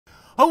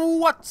Oh,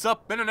 what's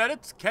up, Internet?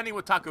 It's Kenny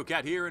with Taco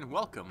Cat here, and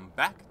welcome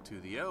back to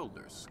the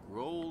Elder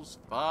Scrolls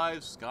V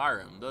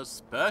Skyrim, the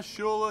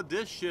Special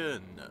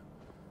Edition.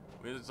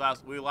 We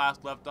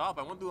last left off.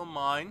 I went through a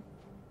mine.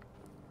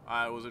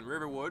 I was in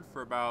Riverwood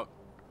for about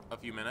a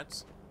few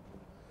minutes,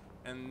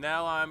 and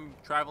now I'm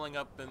traveling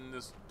up in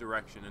this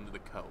direction into the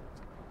cold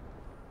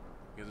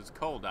because it's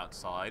cold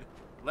outside.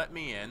 Let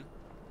me in.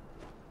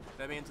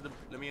 Let me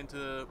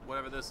into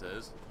whatever this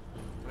is.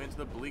 Let me into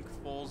the Bleak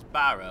Falls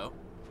Barrow.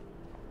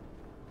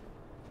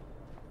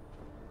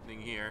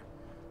 Here.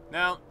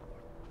 Now,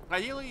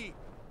 ideally,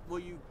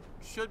 what you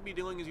should be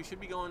doing is you should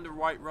be going to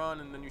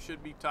Whiterun, and then you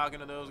should be talking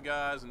to those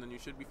guys, and then you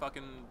should be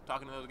fucking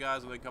talking to those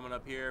guys, and then coming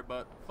up here,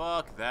 but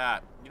fuck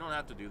that. You don't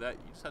have to do that. You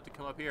just have to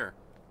come up here.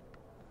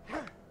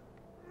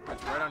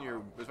 It's right on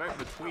your... It's right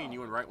between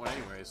you and Right One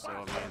anyway, so, I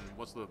mean,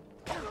 what's the...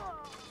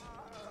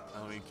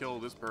 I mean, kill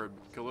this bird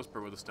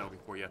with a stone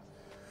before you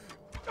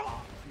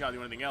gotta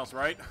do anything else,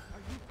 right? Are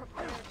you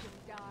prepared to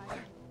die?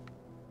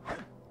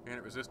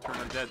 Bandit resist turn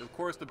undead. Of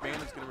course the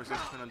bandit's gonna resist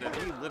turn undead.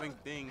 Any living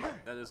thing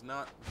that is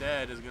not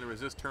dead is gonna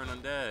resist turn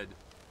undead. You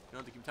don't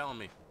have to keep telling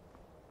me.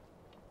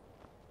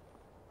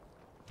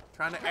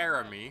 Trying to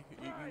arrow me.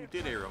 You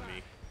did arrow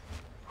me.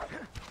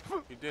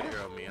 You did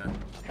arrow me.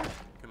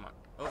 Come on.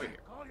 Over here.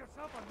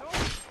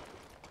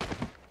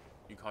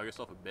 You call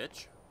yourself a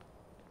bitch?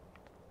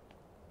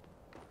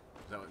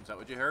 Is that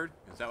what you heard?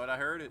 Is that what I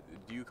heard?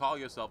 Do you call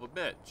yourself a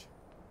bitch?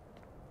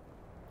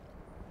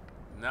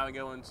 Now we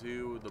go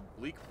into the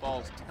Bleak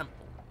Falls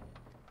Temple.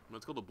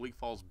 Let's go to Bleak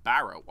Falls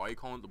Barrow. Why are you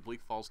calling it the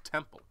Bleak Falls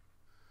Temple?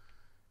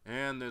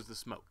 And there's the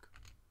smoke.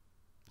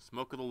 The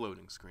smoke of the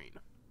loading screen.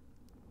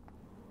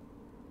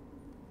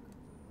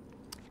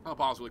 I'll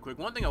pause really quick.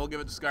 One thing I will give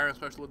it to Skyrim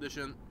Special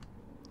Edition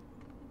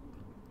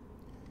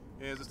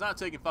is it's not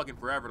taking fucking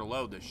forever to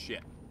load this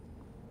shit.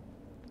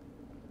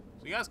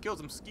 So you guys killed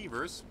some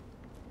skeevers.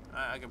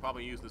 I can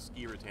probably use the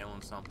skeever tail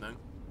on something.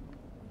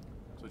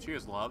 So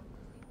cheers, love.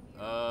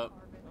 So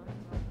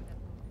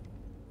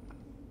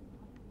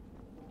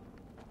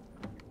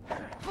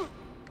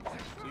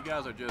you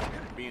guys are just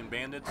being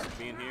bandits,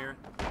 being here.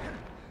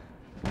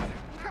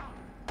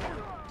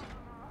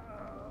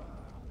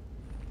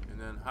 And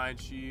then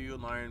hide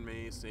shield, iron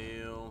mace,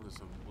 sail. There's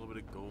a little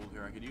bit of gold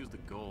here. I could use the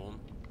gold.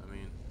 I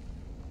mean...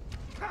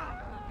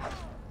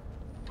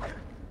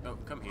 Oh,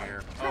 come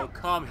here. Oh,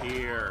 come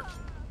here.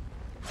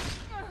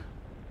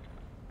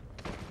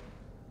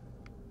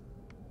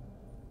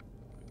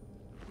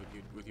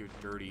 With your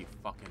dirty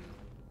fucking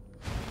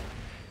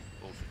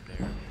bullshit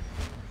there.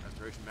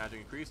 Restoration magic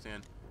increased,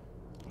 and do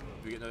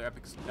we get another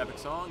epic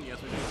song?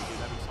 Yes, we do. We get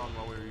an epic song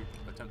while we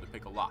attempt to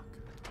pick a lock.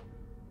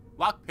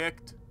 Lock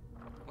picked.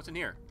 What's in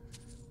here?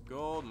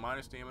 Gold,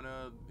 minor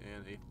stamina,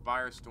 and a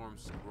firestorm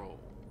scroll.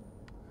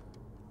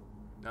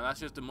 Now that's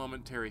just a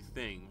momentary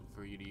thing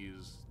for you to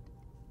use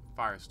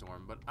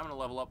firestorm, but I'm gonna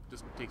level up.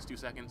 Just takes 2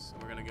 seconds.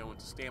 We're gonna go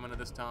into stamina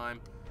this time.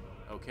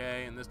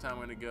 Okay, and this time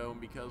we're going to go,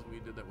 because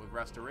we did that with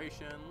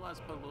restoration, let's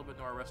put a little bit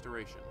into our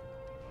restoration.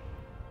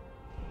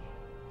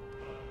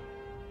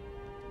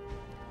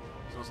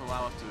 So this will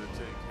allow us to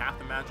take half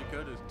the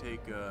magicka to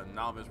take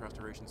novice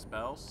restoration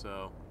spells.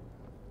 So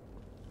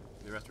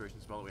the restoration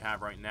spell that we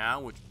have right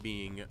now, which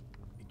being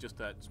just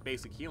that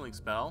basic healing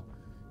spell,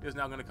 is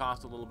now going to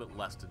cost a little bit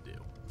less to do.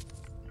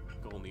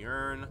 Gold in the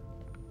urn.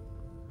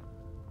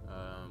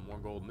 More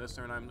gold in this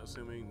urn, I'm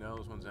assuming. No,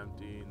 this one's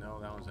empty. No,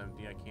 that one's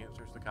empty. I can't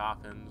search the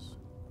coffins.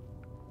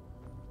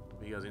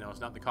 Because, you know,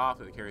 it's not the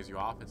coffin that carries you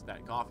off. It's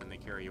that coffin they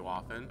carry you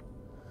off in.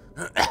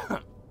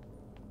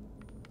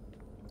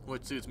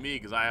 Which suits me,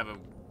 because I have a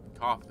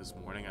cough this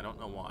morning. I don't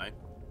know why.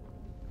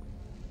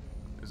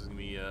 This is going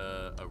to be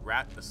a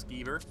rat, a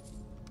skeever.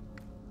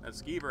 That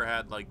skeever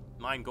had, like,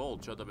 9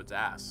 gold shoved up its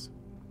ass.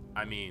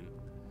 I mean,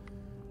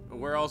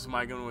 where else am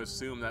I going to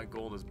assume that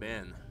gold has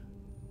been?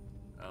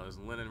 There's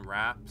linen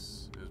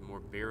wraps, there's more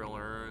burial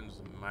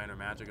urns, minor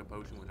magicka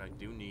potion, which I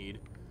do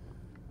need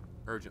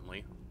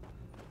urgently.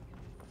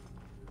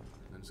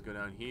 Let's go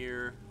down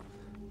here.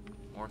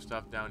 More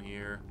stuff down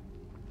here.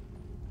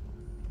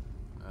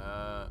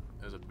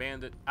 There's a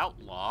bandit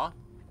outlaw.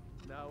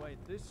 Now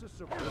ain't this a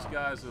This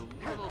guy's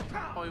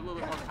probably a little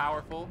bit more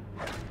powerful.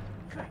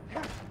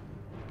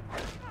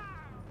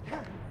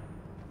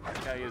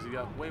 Yeah, he is. He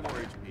got way more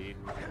HP.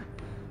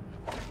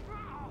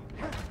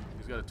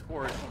 He's got a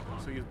torch,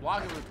 so he's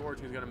blocking with a torch,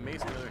 and he's got a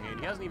mace in the other hand.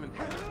 He hasn't even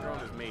thrown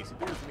his mace. He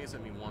threw his mace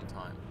at me one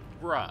time.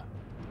 Bruh.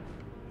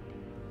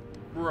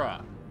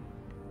 Bruh.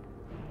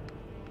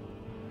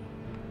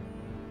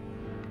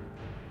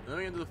 Then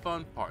we get into the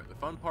fun part. The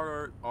fun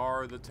part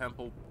are the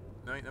temple.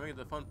 Then we get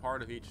the fun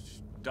part of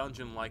each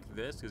dungeon like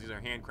this, because these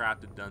are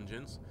handcrafted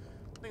dungeons.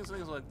 Things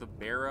like the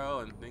barrow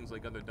and things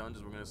like other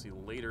dungeons we're going to see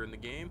later in the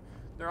game,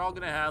 they're all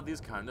going to have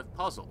these kind of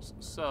puzzles.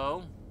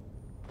 So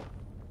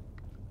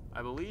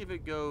I believe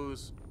it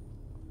goes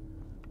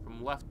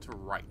from left to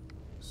right.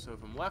 So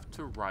from left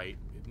to right,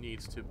 it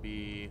needs to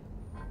be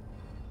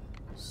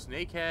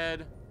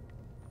Snakehead.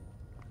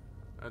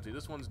 Let's see,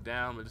 this one's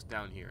down, but it's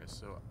down here.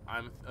 So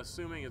I'm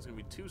assuming it's going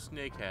to be 2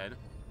 Snakehead.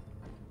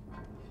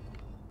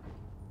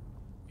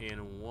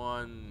 in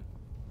one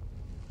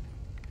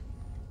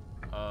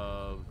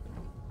of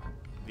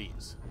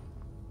these.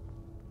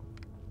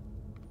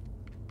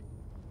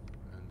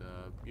 And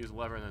use the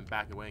lever and then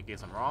back away in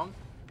case I'm wrong.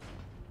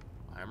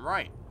 I am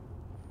right.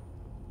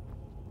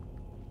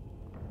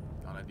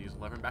 Thought I'd use the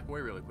lever and back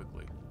away really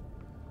quickly.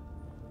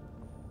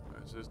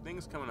 Alright, so there's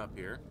things coming up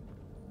here.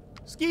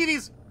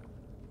 Skeevies!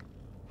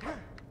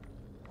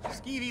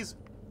 Skeevies!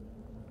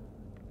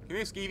 Come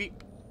here, Skeevy.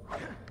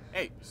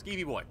 Hey,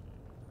 Skeevy boy.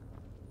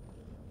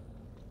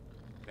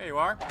 There you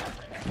are.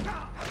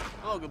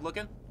 Hello, good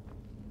looking.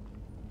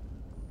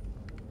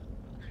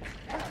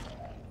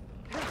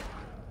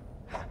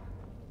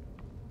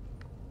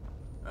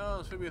 Oh,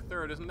 there should be a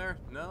third, isn't there?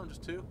 No,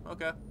 just two?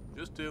 Okay,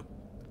 just two.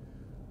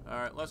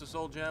 Alright, lesser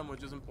soul gem,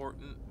 which is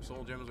important.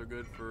 Soul gems are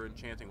good for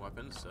enchanting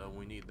weapons, so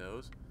we need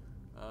those.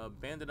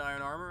 Banded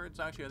iron armor, it's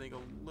actually, I think,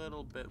 a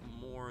little bit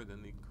more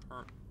than the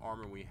current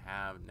armor we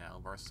have now.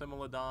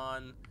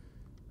 Varsimilodon,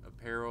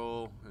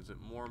 apparel, is it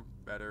more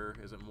better?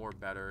 Is it more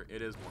better?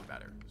 It is more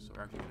better. So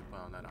we're actually going to put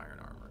on that iron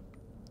armor.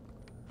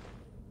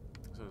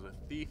 So there's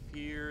a thief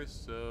here,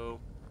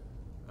 so...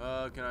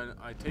 can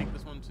I take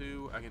this one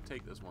too? I can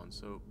take this one,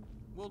 so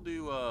we'll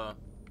do a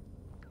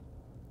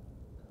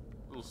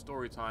little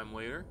story time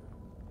later.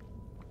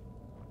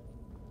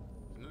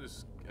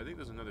 I think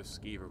there's another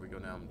skeever we go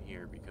down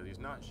here because he's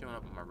not showing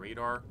up on my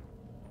radar.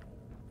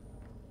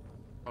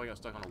 Probably got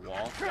stuck on a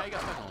wall. Yeah, he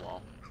got stuck on a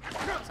wall.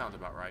 That sounds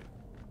about right.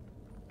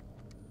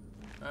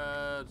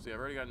 Let's see, I've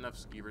already got enough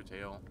skeever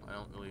tail. I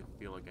don't really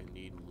feel like I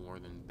need more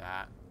than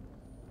that.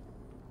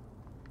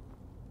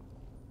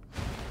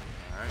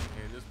 Alright,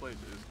 and this place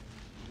is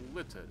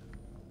littered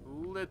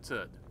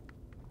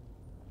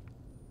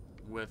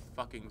with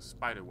fucking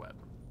spiderweb.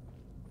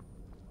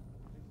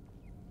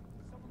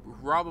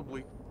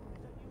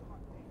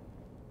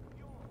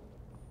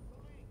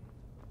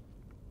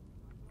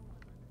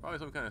 Probably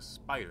some kind of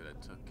spider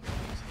that took care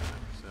of this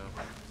time, so...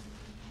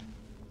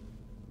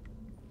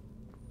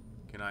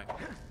 Can I...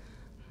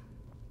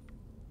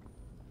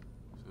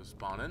 So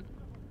spawn in.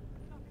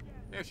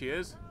 There she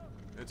is.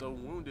 It's a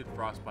wounded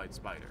frostbite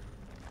spider.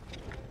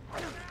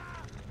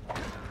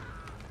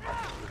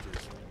 Which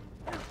is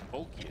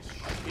bulky as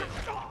shit.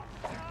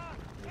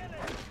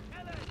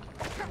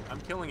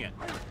 I'm killing it.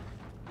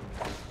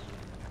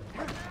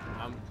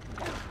 I'm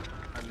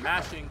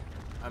mashing.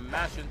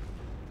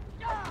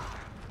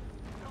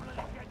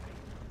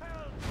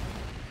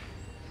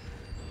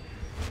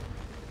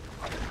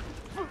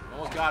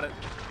 Almost got it.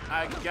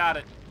 I got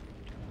it.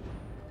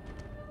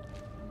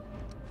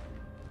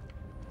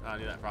 I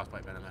need that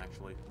frostbite venom,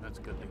 actually. That's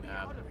a good thing to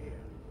have.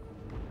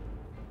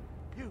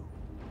 You,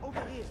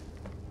 over here.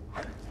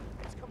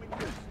 It's coming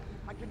loose.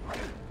 I can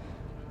feel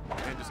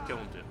it. And just kill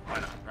him too.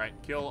 Why not? Right?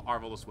 Kill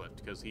Arvel the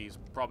Swift, because he's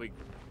probably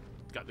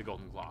got the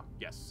golden claw.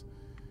 Yes.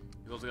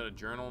 He's also got a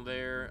journal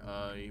there.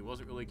 He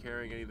wasn't really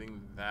carrying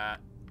anything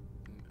that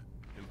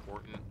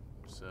important,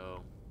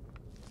 so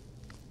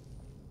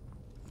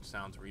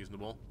sounds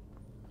reasonable.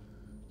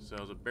 So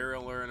there's a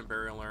burial urn,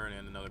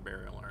 and another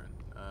burial urn.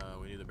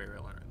 We need the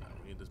burial urn.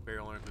 We need this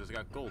burial urn because it's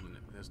got gold in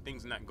it. There's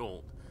things in that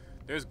gold.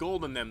 There's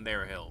gold in them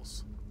there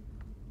hills.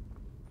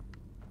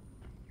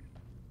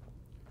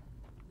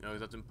 You know,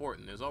 that's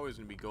important. There's always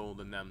going to be gold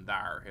in them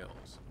there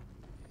hills.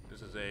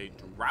 This is a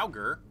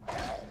Draugr.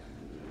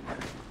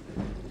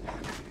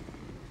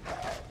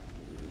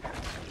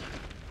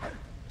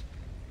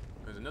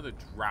 There's another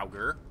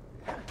Draugr.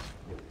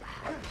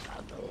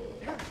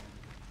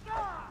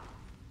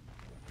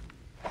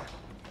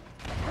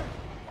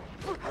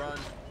 Run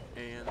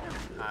and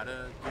hide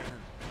again.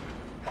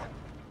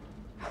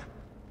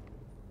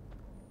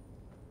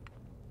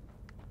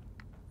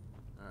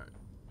 Alright,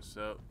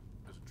 so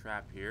there's a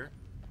trap here.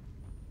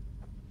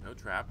 No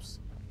traps.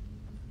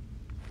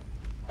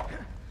 I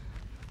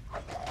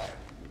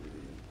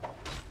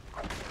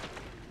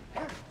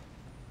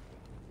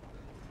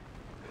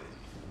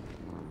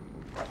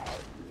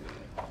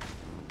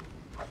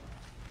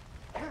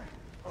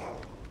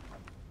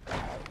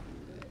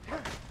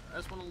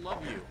just want to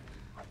love you.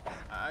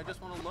 I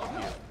just want to love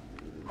you.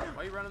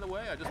 Why are you running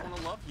away? I just want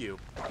to love you.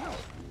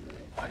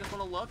 I just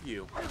want to love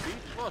you. See?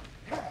 Look.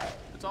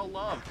 It's all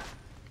love.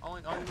 All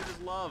you need is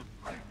love.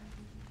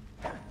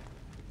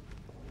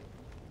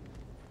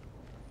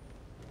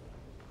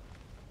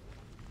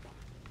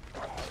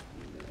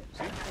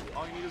 See?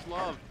 All you need is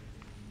love.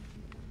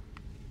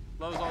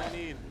 Love is all you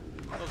need.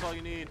 Love is all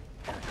you need.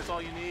 That's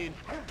all you need.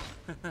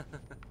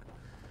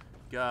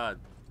 God.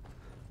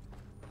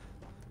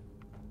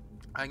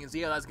 I can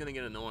see how that's gonna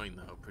get annoying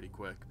though pretty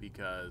quick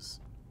because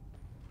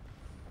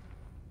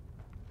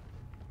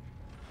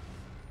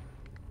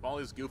all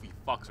these goofy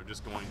fucks are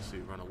just going to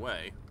run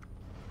away.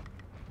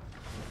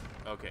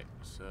 Okay,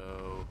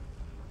 so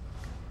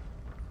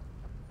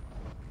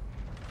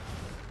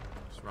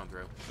just run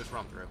through. Just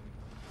run through.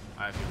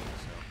 I have healing,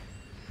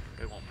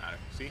 so it won't matter.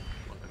 See?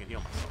 Look, I can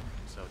heal myself,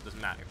 so it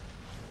doesn't matter.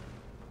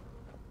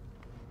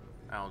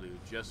 I'll do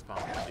just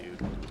fine, dude.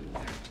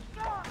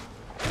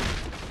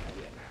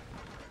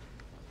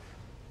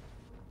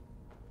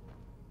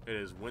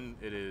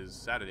 It is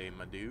Saturday,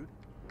 my dude.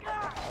 So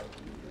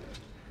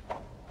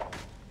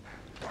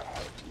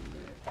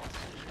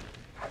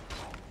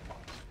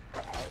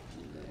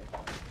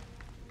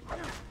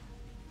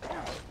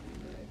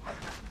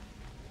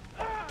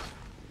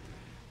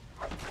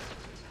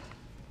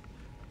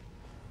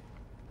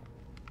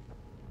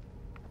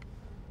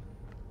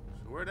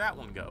where'd that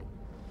one go?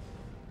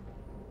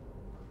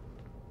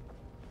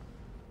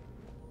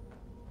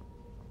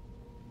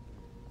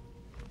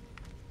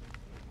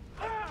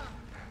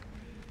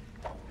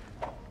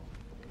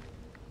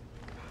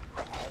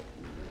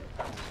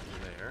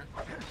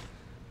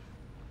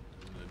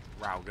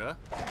 Rauga.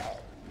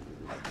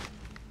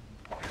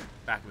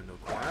 Back him into a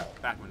corner,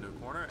 back him into a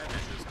corner, and then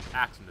just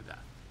axe him to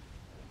death.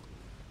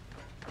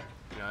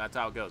 You know, that's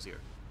how it goes here.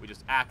 We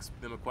just ask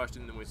them a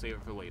question, and we save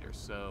it for later.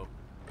 So,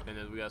 and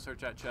then we gotta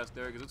search that chest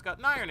there, because it's got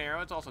an iron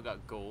arrow, it's also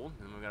got gold,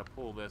 and we gotta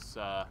pull this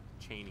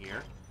chain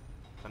here.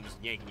 I'm just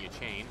yanking you a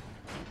chain.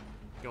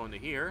 Go into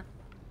here.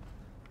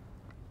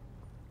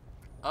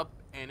 Up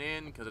and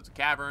in, because it's a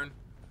cavern.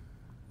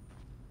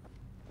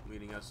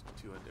 Leading us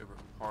to a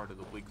different part of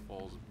the Bleak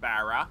Falls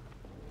Barra.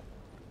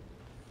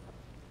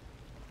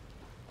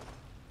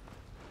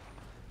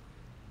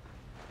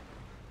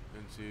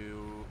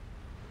 Into...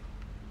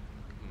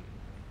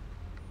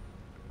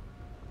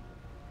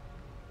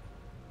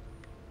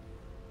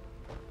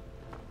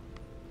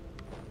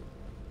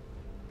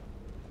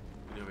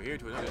 And over here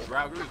to another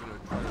Draugr who's gonna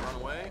try to run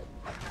away.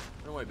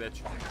 Run away,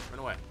 bitch. Run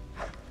away.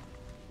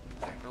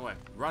 Run away.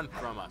 Run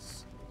from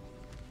us.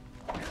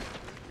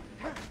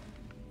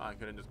 I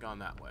could have just gone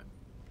that way.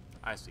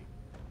 I see.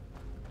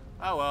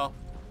 Oh well.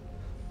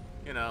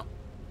 You know.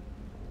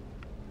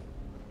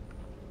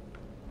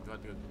 Do I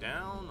have to go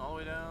down, all the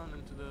way down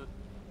into the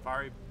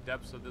fiery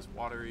depths of this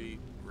watery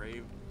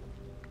grave?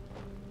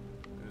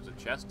 There's a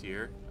chest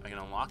here. I can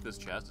unlock this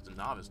chest. It's a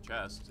novice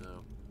chest,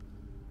 so...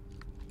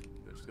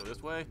 Just go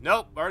this way?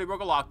 Nope! Already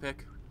broke a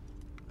lockpick.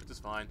 That's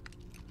just fine.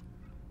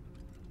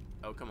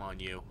 Oh, come on,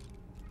 you.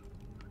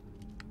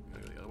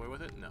 Gonna go the other way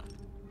with it? No.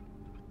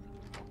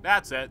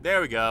 That's it.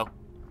 There we go.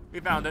 We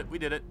found it. We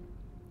did it.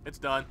 It's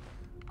done.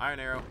 Iron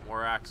arrow,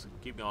 war axe.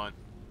 Keep going.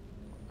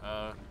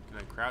 Can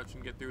I crouch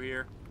and get through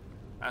here?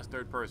 That's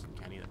third person,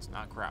 Kenny. That's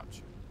not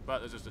crouch. But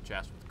there's just a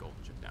chest with gold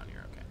shit down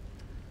here. Okay.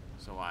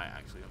 So I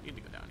actually don't need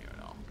to go down here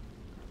at all.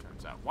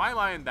 Turns out. Why am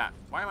I in that?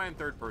 Why am I in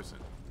third person?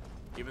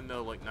 Even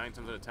though like 9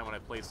 times out of 10 when I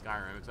play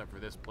Skyrim, except for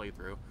this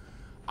playthrough,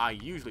 I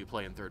usually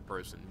play in third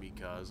person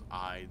because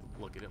I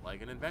look at it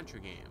like an adventure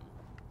game,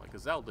 like a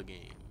Zelda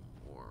game,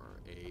 or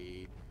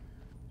a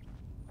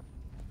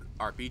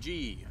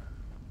RPG.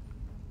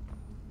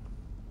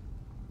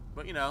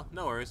 But you know,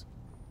 no worries.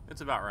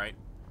 It's about right.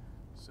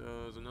 So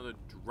there's another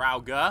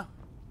Draugr.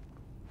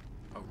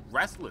 A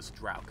restless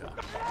Draugr.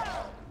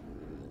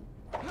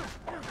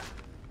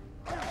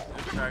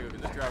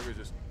 This Draugr is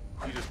just,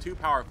 he's just too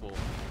powerful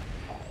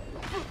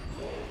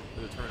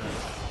for the turn of.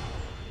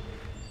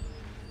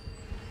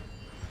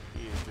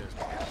 He is just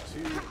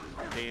too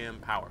damn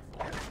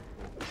powerful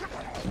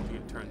to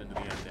get turned into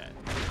the undead.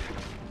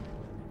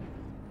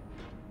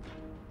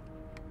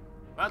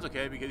 But that's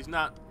okay because he's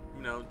not,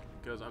 you know,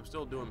 because I'm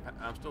still doing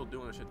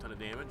a shit ton of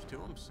damage to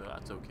him, so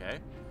that's okay.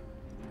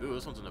 Ooh,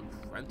 this one's an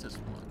apprentice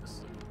one. This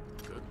is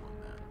a good one,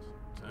 man.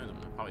 So I'm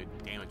gonna probably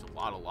damage a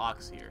lot of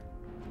locks here.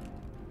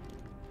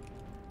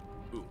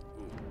 Ooh, ooh.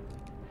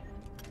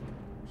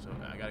 So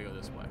I gotta go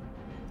this way.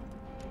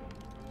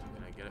 So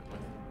can I get it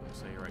with, let's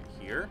say, right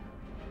here?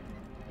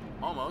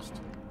 Almost.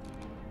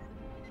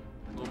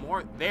 A little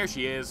more. There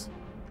she is.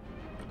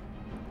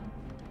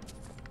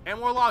 And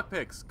more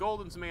lockpicks.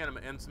 Gold and some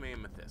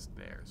amethyst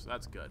there. So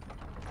that's good.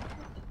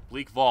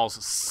 Bleak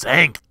Falls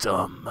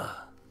Sanctum.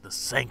 The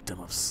Sanctum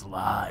of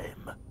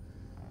Slime.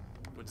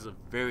 Which is a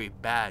very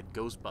bad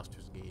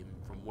Ghostbusters game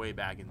from way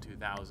back in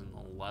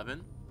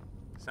 2011.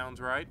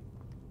 Sounds right.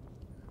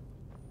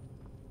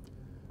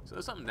 So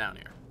there's something down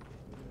here.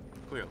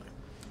 Clearly.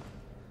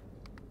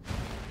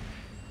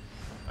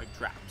 Like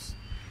traps.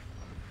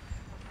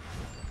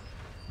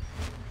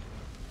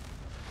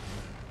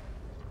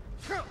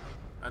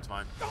 That's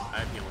fine. I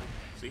have healing.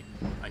 See?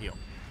 I heal.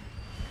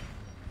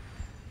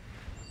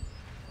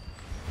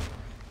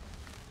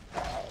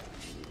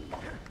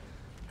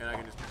 And I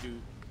can just do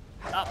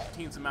up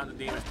teens amount of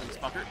damage to this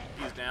fucker.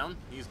 He's down.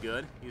 He's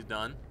good. He's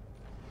done.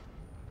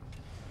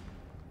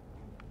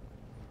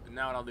 And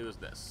now what I'll do is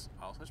this.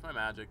 I'll switch my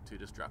magic to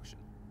destruction.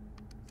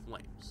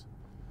 Flames.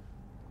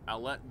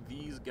 I'll let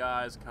these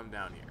guys come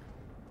down here.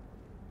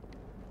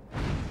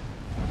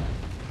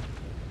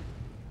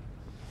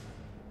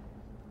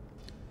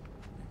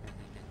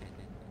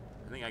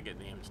 I think I get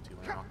damaged too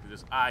when I walk through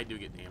this. I do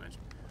get damaged.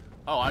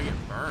 Oh, I get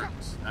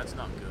burns. That's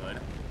not good.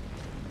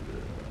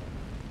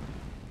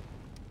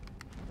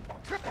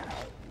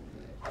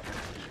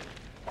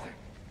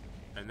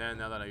 And then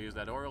now that I use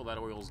that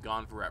oil's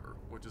gone forever,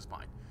 which is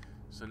fine.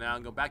 So now I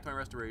go back to my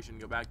restoration,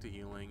 go back to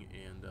healing,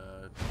 and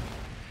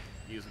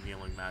use some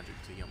healing magic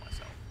to heal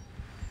myself.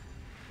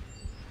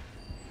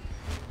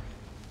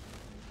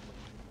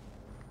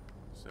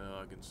 So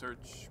I can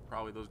search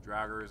probably those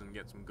draggers and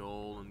get some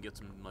gold and get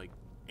some, like,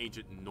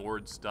 ancient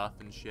Nord stuff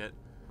and shit.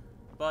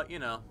 But, you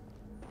know,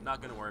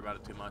 not going to worry about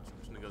it too much. I'm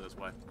just going to go this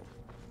way.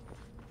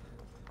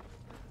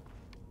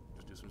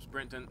 Just do some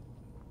sprinting.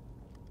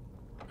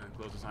 And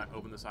close this,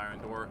 open this iron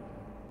door.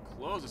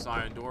 Close this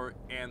iron door.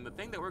 And the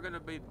thing that we're going to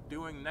be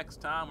doing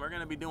next time, we're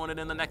going to be doing it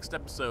in the next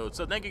episode.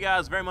 So thank you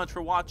guys very much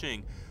for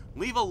watching.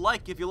 Leave a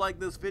like if you like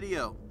this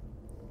video.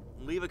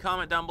 Leave a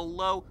comment down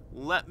below.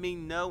 Let me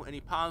know any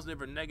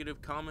positive or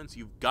negative comments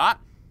you've got.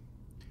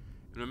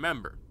 And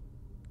remember,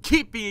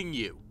 keep being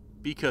you,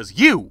 because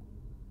you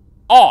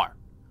are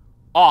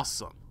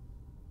awesome.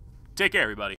 Take care, everybody.